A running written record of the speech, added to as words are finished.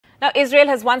Now, Israel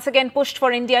has once again pushed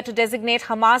for India to designate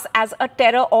Hamas as a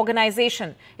terror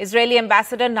organization. Israeli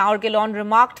Ambassador Naor Gilon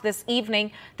remarked this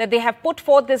evening that they have put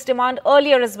forth this demand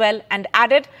earlier as well, and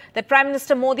added that Prime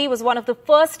Minister Modi was one of the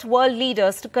first world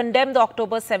leaders to condemn the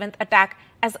October 7th attack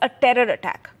as a terror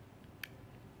attack.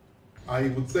 I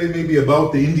would say maybe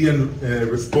about the Indian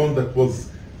response that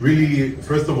was really,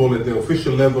 first of all, at the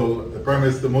official level, Prime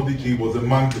Minister Modi ji was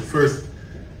among the first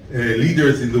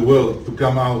leaders in the world to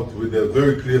come out with a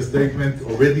very clear statement.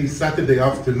 Already Saturday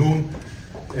afternoon,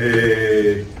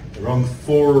 around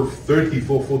 4:30,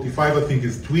 4:45, I think,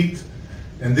 his tweet.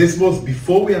 And this was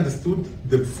before we understood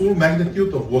the full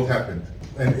magnitude of what happened.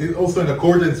 And also in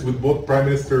accordance with what Prime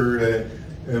Minister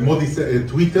Modi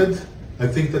tweeted, I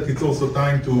think that it's also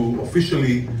time to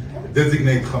officially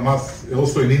designate Hamas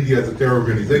also in India as a terror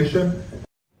organization.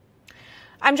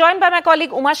 I'm joined by my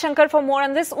colleague Uma Shankar for more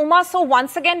on this. Uma, so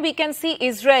once again we can see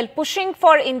Israel pushing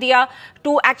for India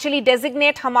to actually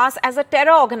designate Hamas as a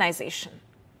terror organization.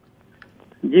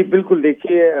 जी बिल्कुल,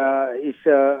 देखिए इस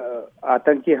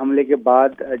आतंकी हमले के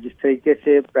बाद जिस तरीके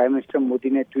से प्राइम मिनिस्टर मोदी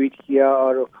ने ट्वीट किया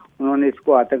और उन्होंने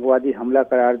इसको आतंकवादी हमला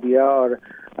करार दिया, और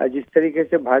जिस तरीके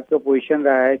से भारत का पोजीशन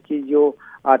रहा है कि जो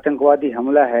आतंकवादी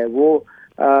हमला है वो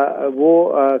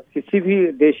किसी भी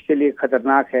देश के लिए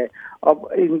खतरनाक है। अब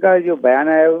इनका जो बयान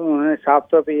है उन्होंने साफ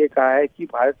तौर पे ये कहा है कि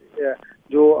भारत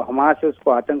जो हमास है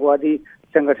उसको आतंकवादी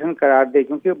संगठन करार दे,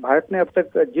 क्योंकि भारत ने अब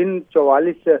तक जिन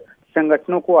 44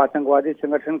 संगठनों को आतंकवादी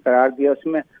संगठन करार दिया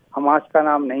उसमें हमास का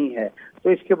नाम नहीं है।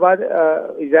 तो इसके बाद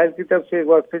इजराइल की तरफ से एक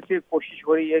बार फिर से कोशिश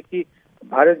हो रही है कि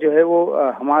भारत जो है वो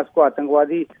हमास को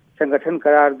आतंकवादी संगठन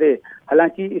करार दे।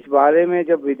 हालांकि इस बारे में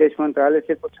जब विदेश मंत्रालय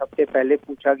से कुछ हफ्ते पहले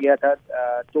पूछा गया था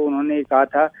तो उन्होंने कहा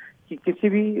था कि किसी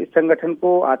भी संगठन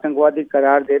को आतंकवादी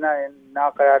करार देना ना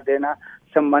करार देना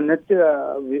संबंधित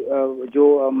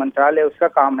जो मंत्रालय उसका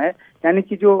काम है, यानी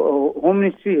कि जो होम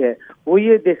मिनिस्ट्री है वो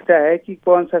ये देखता है कि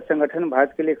कौन सा संगठन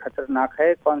भारत के लिए खतरनाक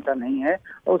है, कौन सा नहीं है,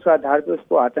 और उस आधार पर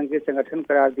उसको आतंकी संगठन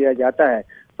करार दिया जाता है।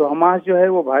 तो हमास जो है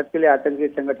वो भारत के लिए आतंकी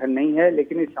संगठन नहीं है,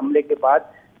 लेकिन इस हमले के बाद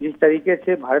जिस तरीके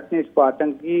से भारत ने इसको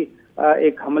आतंकी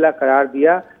एक हमला करार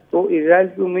दिया तो इजराइल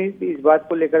की उम्मीद इस बात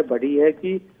को लेकर बढ़ी है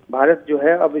कि भारत जो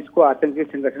है अब इसको आतंकी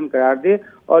संगठन करार दे।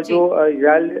 और जो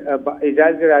इजराइल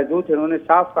के राजदूत हैं उन्होंने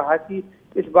साफ कहा कि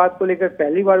इस बात को लेकर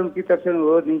पहली बार उनकी तरफ से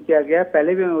अनुरोध नहीं किया गया है,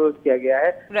 पहले भी अनुरोध किया गया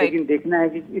है, लेकिन देखना है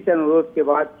कि इस अनुरोध के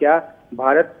बाद क्या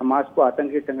भारत हमास को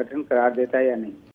आतंकी संगठन करार देता है या नहीं।